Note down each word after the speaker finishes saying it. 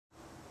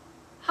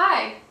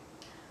Hi,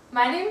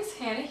 my name is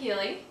Hannah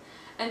Healy,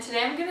 and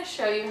today I'm going to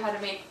show you how to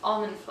make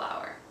almond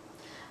flour.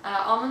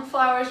 Almond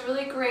flour is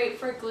really great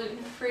for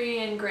gluten-free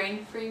and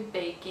grain-free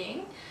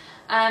baking,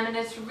 and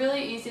it's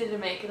really easy to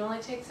make. It only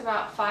takes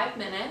about 5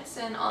 minutes,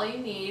 and all you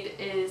need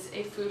is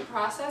a food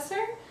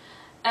processor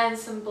and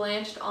some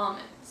blanched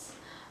almonds.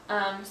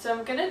 So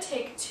I'm going to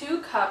take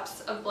 2 cups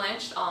of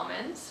blanched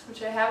almonds,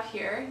 which I have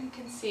here. You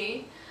can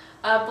see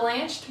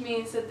blanched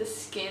means that the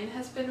skin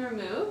has been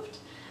removed.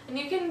 And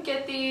you can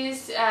get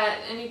these at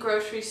any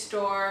grocery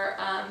store.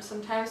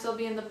 Sometimes they'll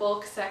be in the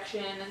bulk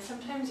section, and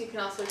sometimes you can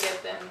also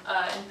get them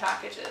in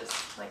packages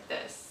like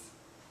this.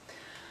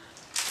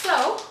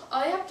 So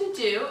all you have to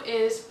do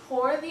is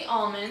pour the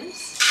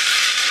almonds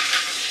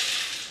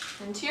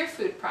into your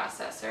food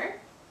processor.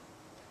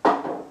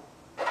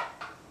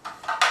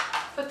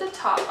 Put the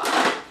top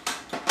on.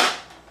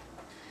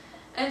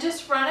 And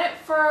just run it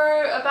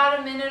for about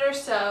a minute or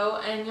so,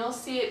 and you'll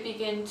see it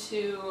begin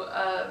to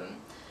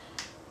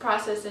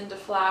process into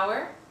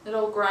flour.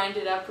 It'll grind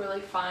it up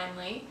really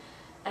finely,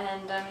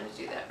 and I'm going to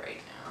do that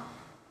right now.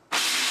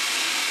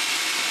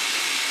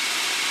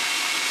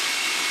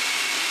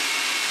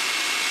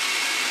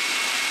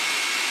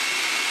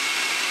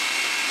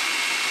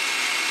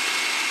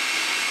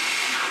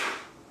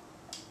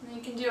 And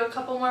you can do a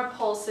couple more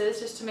pulses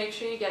just to make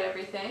sure you get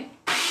everything.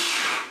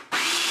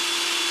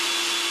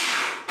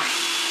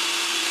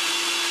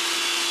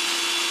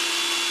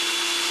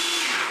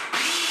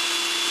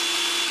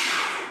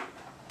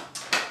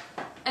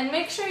 And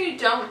make sure you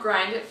don't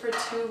grind it for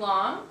too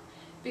long,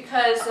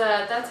 because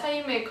that's how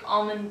you make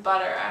almond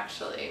butter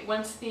actually.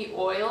 Once the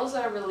oils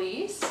are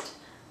released,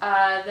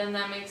 then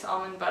that makes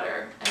almond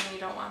butter, and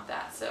you don't want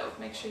that. So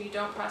make sure you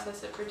don't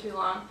process it for too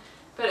long.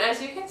 But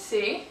as you can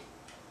see,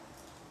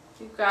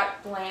 you've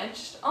got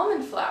blanched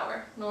almond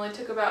flour. It only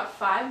took about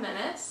 5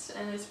 minutes,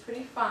 and it's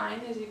pretty fine,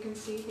 as you can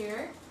see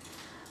here.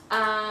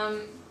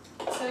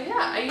 So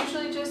yeah, I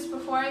usually just,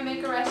 before I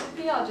make a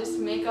recipe, I'll just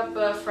make up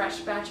a fresh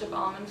batch of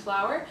almond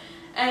flour.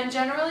 And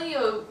generally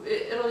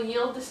it'll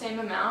yield the same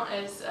amount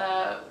as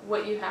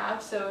what you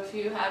have. So if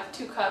you have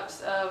 2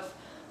 cups of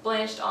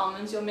blanched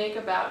almonds, you'll make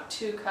about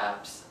 2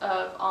 cups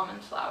of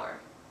almond flour.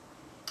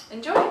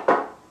 Enjoy!